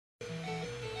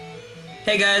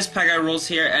Hey guys, Pacguy Rules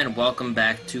here, and welcome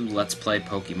back to Let's Play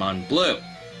Pokemon Blue.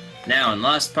 Now, in the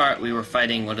last part, we were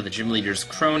fighting one of the gym leader's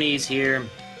cronies here.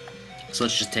 So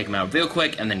let's just take him out real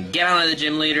quick, and then get on to the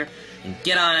gym leader, and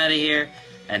get on out of here,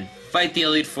 and fight the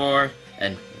Elite Four,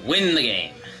 and win the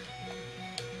game.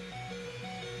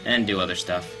 And do other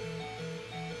stuff.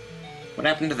 What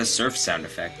happened to the surf sound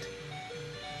effect?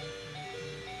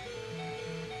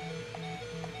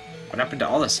 What happened to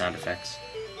all the sound effects?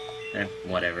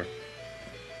 Whatever.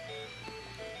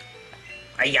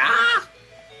 Ayah!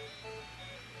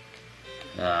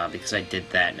 Because I did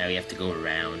that, now you have to go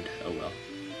around. Oh well.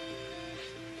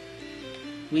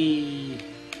 Whee!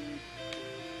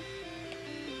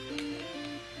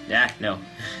 Yeah, no.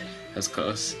 That was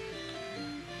close.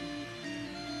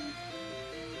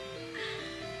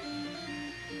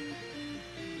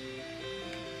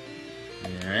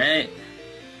 Alright.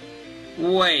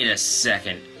 Wait a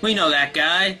second. We know that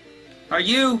guy. Are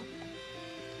you?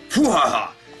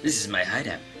 Fwaha! This is my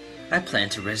hideout. I plan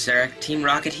to resurrect Team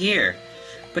Rocket here.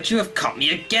 But you have caught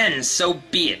me again, so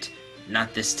be it.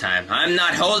 Not this time. I'm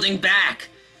not holding back.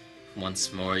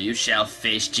 Once more, you shall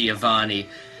face Giovanni,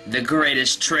 the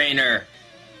greatest trainer.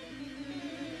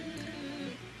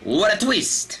 What a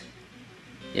twist!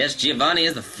 Yes, Giovanni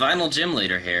is the final gym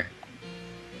leader here.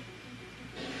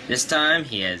 This time,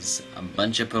 he has a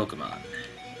bunch of Pokemon.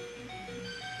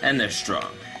 And they're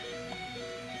strong.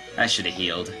 I should have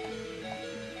healed.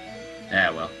 Ah,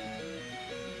 well.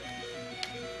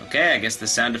 Okay, I guess the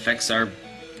sound effects are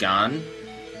gone.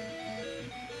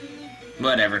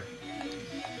 Whatever.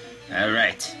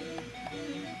 Alright.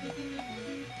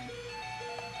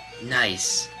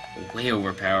 Nice. Way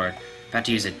overpowered. About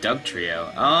to use a Dug Trio.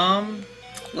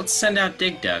 Let's send out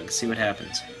Dig Dug, see what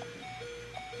happens.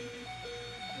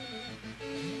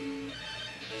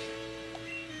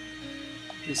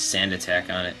 Use Sand Attack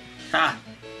on it. Ha!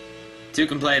 Two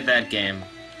can play at that game.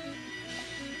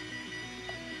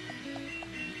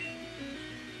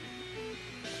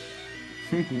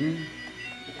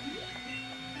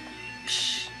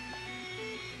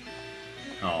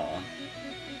 Oh.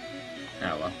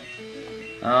 Oh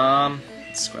well.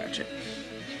 Let's scratch it.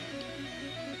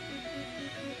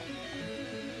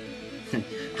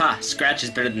 Ha! Scratch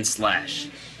is better than Slash.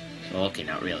 Well, okay,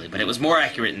 not really, but it was more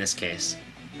accurate in this case.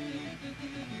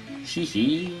 Hee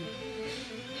hee.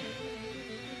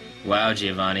 Wow,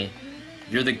 Giovanni.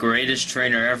 You're the greatest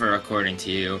trainer ever, according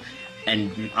to you.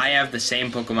 And I have the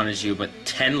same Pokemon as you, but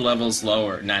 10 levels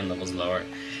lower, 9 levels lower.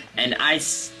 And I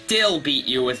still beat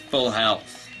you with full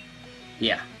health.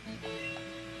 Yeah.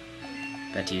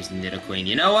 Bet to use Nidoqueen.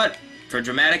 You know what? For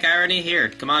dramatic irony, here,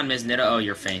 come on, Ms. Nido. Oh,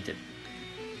 you're fainted.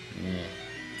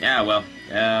 Yeah, well,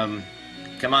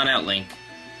 come on out, Link.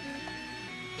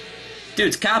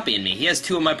 Dude's copying me. He has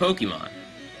 2 of my Pokemon.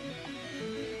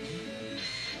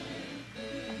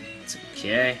 It's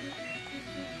okay.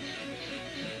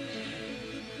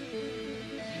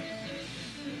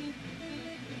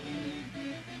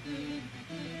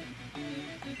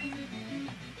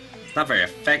 It's not very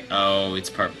effective. Oh, it's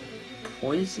part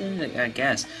poison, I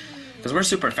guess. Because we're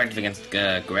super effective against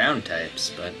ground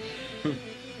types, but...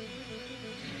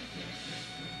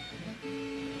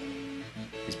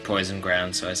 He's poison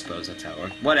ground, so I suppose that's how it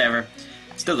works. Whatever.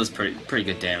 Still does pretty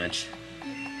good damage.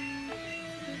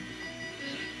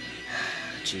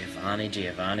 Giovanni,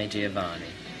 Giovanni, Giovanni.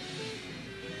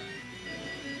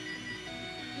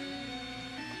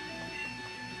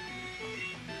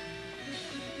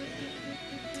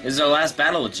 This is our last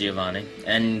battle with Giovanni,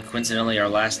 and coincidentally our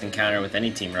last encounter with any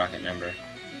Team Rocket member.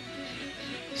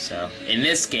 So, in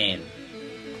this game,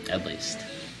 at least.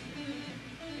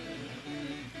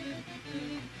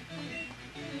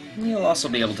 You'll also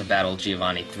be able to battle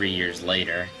Giovanni 3 years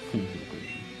later.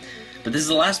 But this is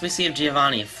the last we see of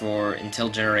Giovanni until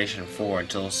Generation 4,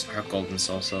 until Heart Gold and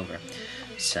Soul Silver.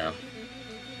 So,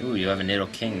 ooh, you have a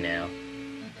Nidoking now.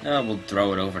 Oh, we'll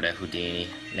throw it over to Houdini,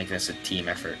 make this a team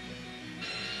effort.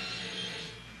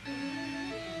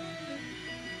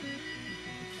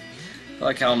 I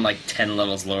like how I'm like 10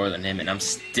 levels lower than him, and I'm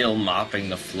still mopping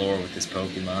the floor with this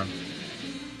Pokemon.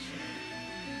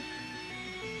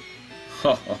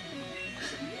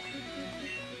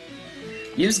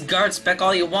 Use Guard Spec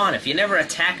all you want. If you never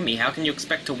attack me, how can you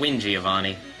expect to win,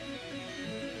 Giovanni?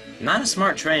 Not a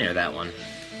smart trainer, that one.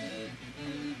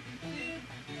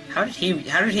 How did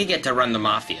he get to run the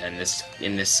Mafia in this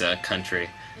country?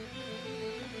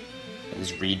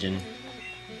 This region?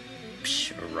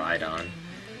 Psh, a Rhydon.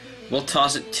 We'll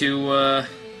toss it to,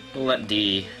 we'll let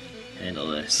D handle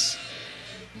this.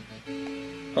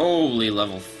 Holy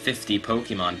level 50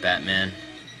 Pokemon, Batman.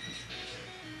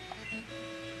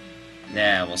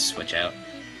 Yeah, we'll switch out.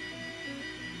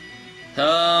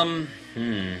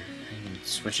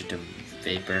 Switch it to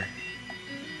Vapor.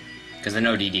 Because I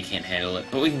know DD can't handle it,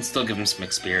 but we can still give him some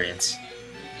experience.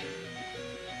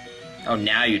 Oh,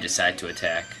 now you decide to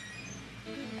attack.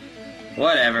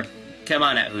 Whatever. Come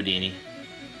on out, Houdini.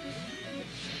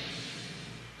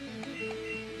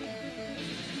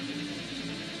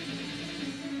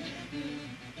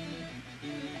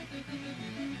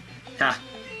 Ha!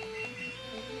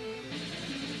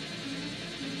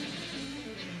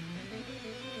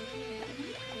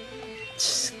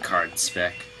 Card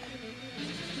spec.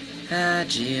 Ah,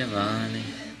 Giovanni.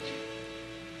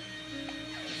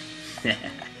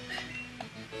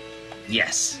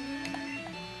 Yes.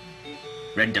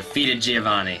 Red defeated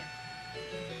Giovanni.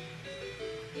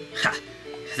 Ha!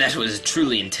 That was a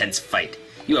truly intense fight.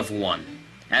 You have won.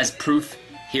 As proof,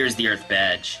 here's the Earth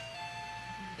Badge.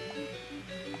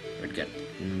 Red got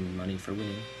money for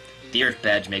winning. The Earth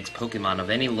Badge makes Pokemon of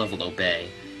any level obey.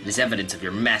 It is evidence of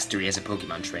your mastery as a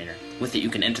Pokemon trainer. With it, you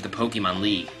can enter the Pokemon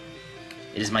League.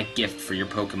 It is my gift for your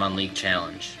Pokemon League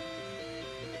challenge.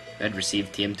 Red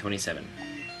received TM27.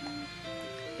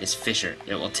 Is Fisher.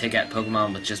 It will take out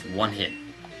Pokemon with just one hit.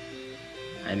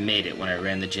 I made it when I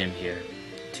ran the gym here,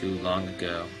 too long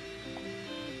ago.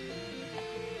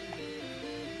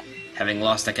 Having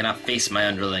lost, I cannot face my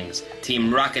underlings.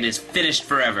 Team Rocket is finished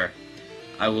forever.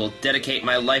 I will dedicate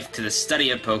my life to the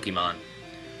study of Pokemon.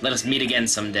 Let us meet again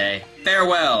someday.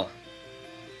 Farewell!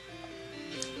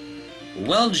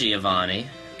 Well, Giovanni,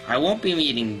 you won't be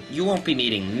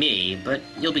meeting me, but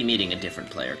you'll be meeting a different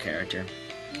player character.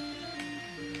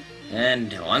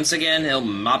 And once again, he'll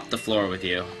mop the floor with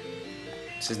you.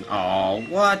 This isn't... Oh,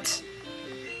 what?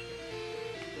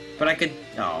 But I could...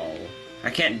 Oh. I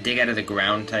can't dig out of the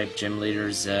ground type gym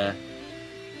leaders, Yeah,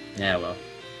 well.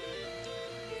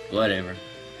 Whatever.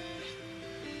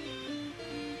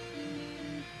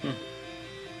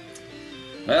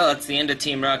 Well, that's the end of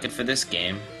Team Rocket for this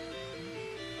game.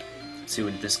 Let's see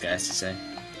what this guy has to say.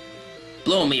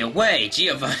 Blow me away!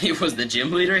 Giovanni was the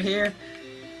gym leader here?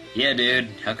 Yeah, dude.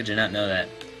 How could you not know that?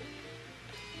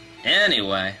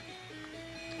 Anyway.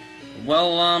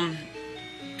 Well,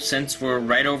 since we're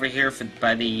right over here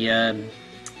by the,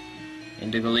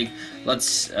 Indigo League,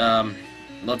 let's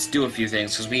do a few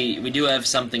things, because we do have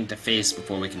something to face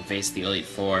before we can face the Elite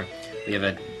Four. We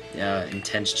have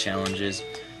intense challenges.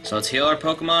 So let's heal our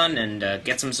Pokemon and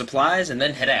get some supplies and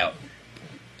then head out.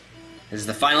 This is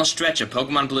the final stretch of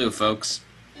Pokemon Blue, folks.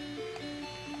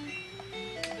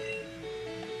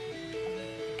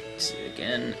 Let's see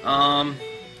again.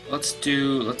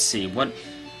 Let's see, what...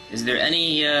 Is there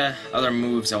any other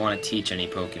moves I want to teach any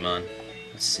Pokemon?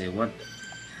 Let's see, what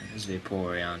is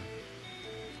Vaporeon?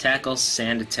 Tackle,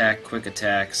 Sand Attack, Quick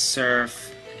Attack,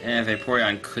 Surf.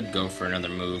 Vaporeon could go for another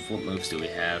move. What moves do we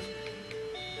have?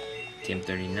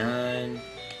 TM39.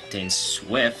 Contains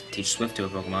Swift. Teach Swift to a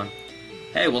Pokemon.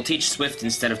 Hey, we'll teach Swift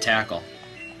instead of Tackle.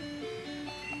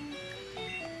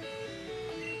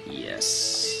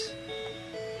 Yes.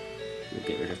 We'll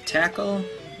get rid of Tackle.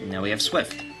 And now we have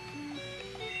Swift.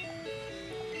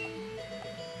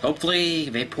 Hopefully,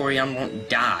 Vaporeon won't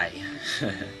die.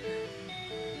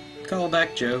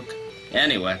 Callback joke.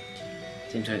 Anyway.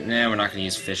 Nah, we're not going to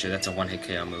use Fisher. That's a one-hit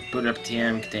KO move. Boot up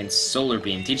TM. Contains Solar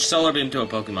Beam. Teach Solar Beam to a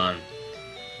Pokemon.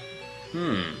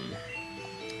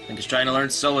 Link is trying to learn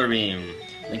Solar Beam.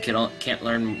 Link can't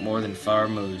learn more than 4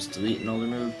 moves. Delete an older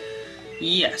move.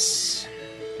 Yes.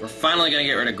 We're finally going to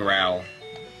get rid of Growl.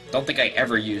 Don't think I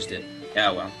ever used it.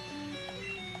 Yeah, well.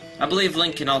 I believe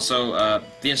Link can also,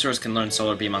 Venusaurs can learn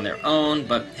Solar Beam on their own,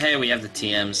 but hey, we have the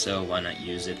TM, so why not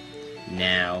use it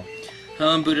now?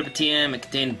 Boot up a TM, it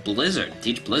contains Blizzard.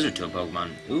 Teach Blizzard to a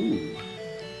Pokemon. Ooh.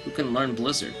 Who can learn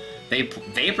Blizzard?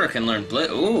 Vapor can learn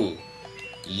Blizzard. Ooh.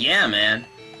 Yeah, man.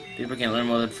 Vapor can learn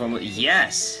more than 4 moves.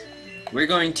 Yes! We're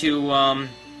going to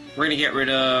get rid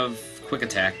of Quick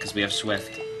Attack, because we have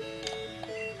Swift.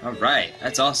 Alright,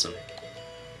 that's awesome.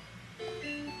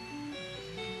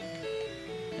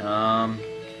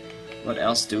 What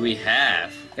else do we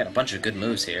have? We've got a bunch of good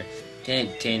moves here.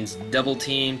 Contains Double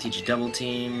Team, teach Double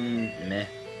Team, meh.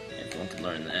 Everyone can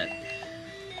learn that.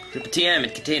 Grip TM,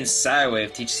 it contains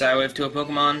Psywave, teach Psywave to a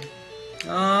Pokemon.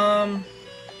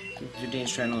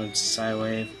 Judean's trying to learn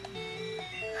Psywave.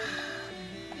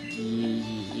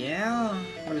 Yeah?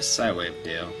 What does Psywave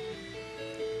do?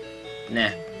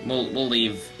 Nah, we'll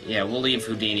leave, yeah, we'll leave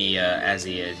Houdini, as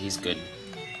he is. He's good.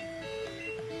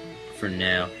 For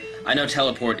now. I know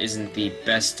Teleport isn't the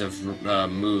best of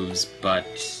moves, but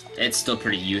it's still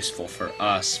pretty useful for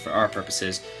us, for our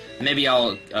purposes. Maybe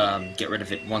I'll get rid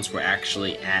of it once we're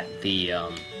actually at the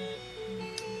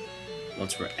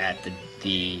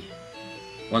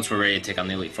once we're ready to take on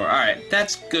the Elite Four. Alright,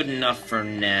 that's good enough for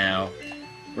now.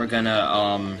 We're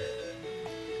gonna,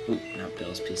 Ooh, not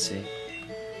Bill's PC.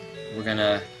 We're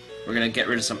gonna get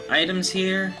rid of some items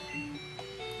here.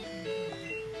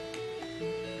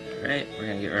 Alright, we're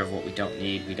gonna get rid of what we don't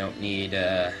need. We don't need,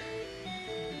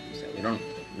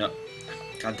 no.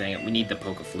 God dang it, we need the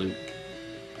Poke Flute.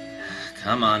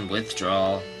 Come on,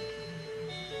 withdrawal.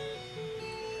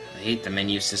 I hate the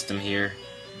menu system here.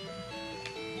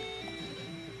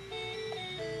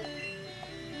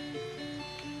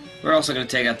 We're also going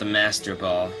to take out the Master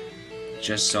Ball,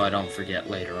 just so I don't forget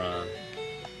later on.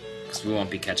 Because we won't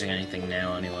be catching anything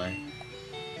now anyway.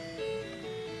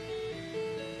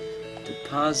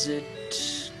 Deposit.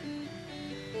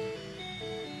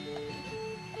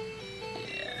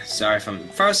 Yeah, sorry if I'm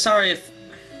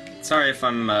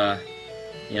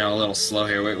you know, a little slow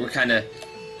here. We're kind of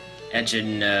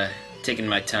edging, taking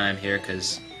my time here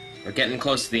because we're getting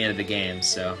close to the end of the game,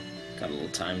 so got a little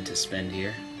time to spend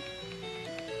here.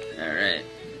 Alright,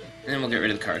 and we'll get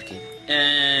rid of the card key.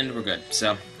 And we're good.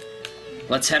 So,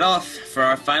 let's head off for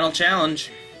our final challenge.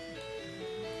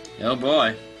 Oh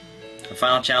boy. Our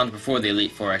final challenge before the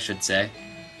Elite Four, I should say.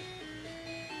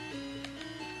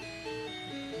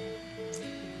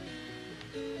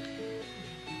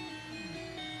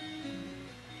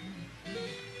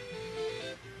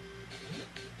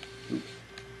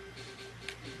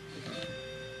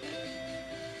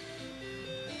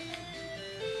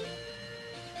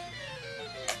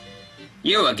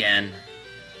 You again.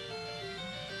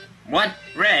 What?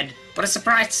 Red? What a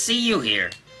surprise to see you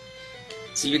here.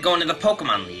 So you're going to the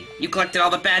Pokemon League. You collected all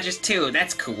the badges too.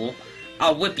 That's cool.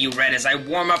 I'll whip you, Red, as I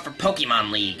warm up for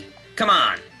Pokemon League. Come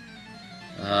on.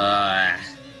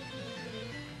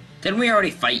 Didn't we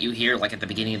already fight you here, like at the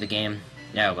beginning of the game?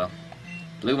 Yeah, well.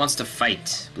 Blue wants to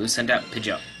fight. Blue sent out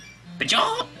Pidgeot.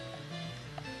 Pidgeot!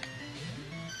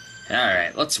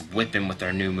 Alright, let's whip him with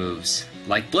our new moves.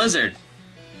 Like Blizzard.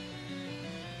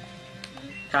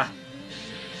 Ha.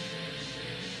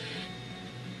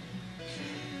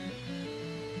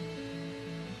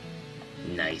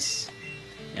 Nice.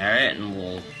 Alright, and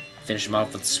we'll finish him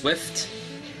off with Swift.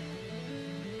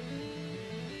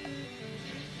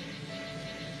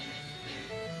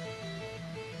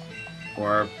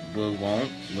 Or we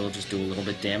won't. We'll just do a little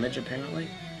bit damage, apparently.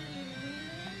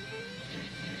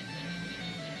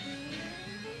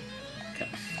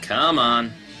 Come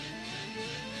on.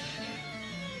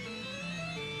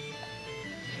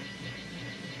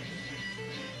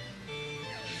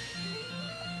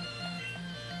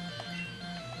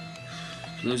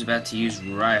 Blue's about to use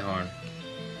Rhyhorn.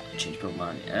 Change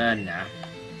Pokemon. Nah.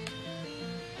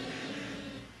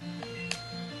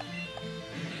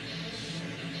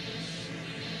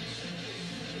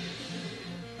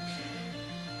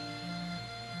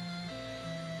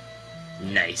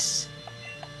 Nice.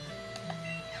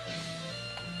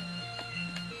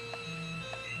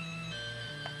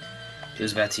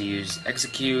 Blue's about to use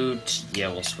Execute. Yeah,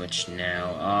 we'll switch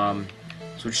now.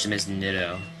 Switch to Ms.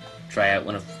 Nitto. Try out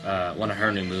one of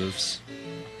her new moves.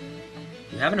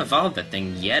 You haven't evolved that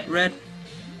thing yet, Red?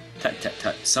 Tut tut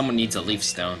tut. Someone needs a Leaf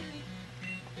Stone.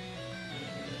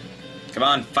 Come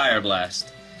on, Fire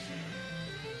Blast.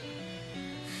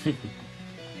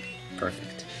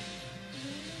 Perfect.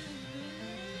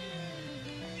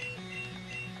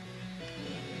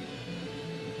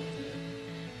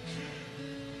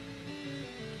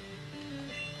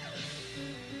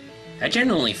 I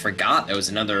genuinely forgot there was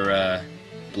another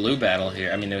blue battle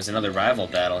here. I mean, there was another rival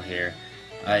battle here.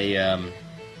 I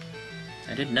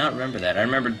did not remember that. I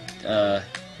remembered,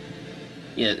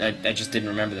 yeah, I just didn't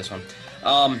remember this one.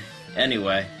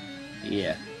 Anyway,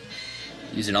 yeah.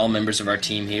 Using all members of our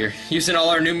team here. Using all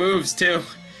our new moves, too.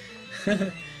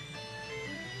 It's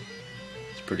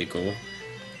pretty cool.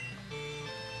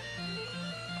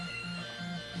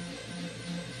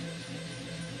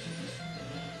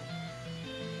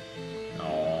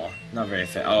 Oh, not very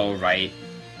fair. Oh, right.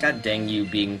 God dang you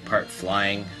being part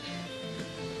flying.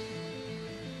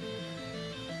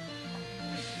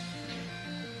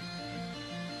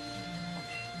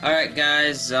 Alright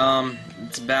guys,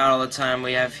 it's about all the time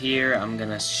we have here. I'm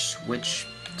gonna switch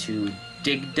to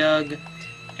Dig Dug,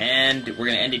 and we're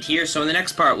gonna end it here. So in the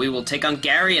next part, we will take on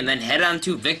Gary and then head on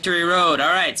to Victory Road.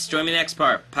 Alright, so join me in the next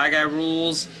part. Pie Guy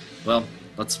rules. Well,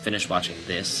 let's finish watching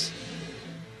this.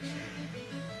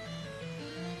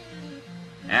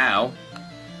 Ow.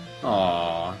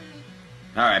 Aww.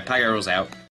 Alright, Pie Guy rules out.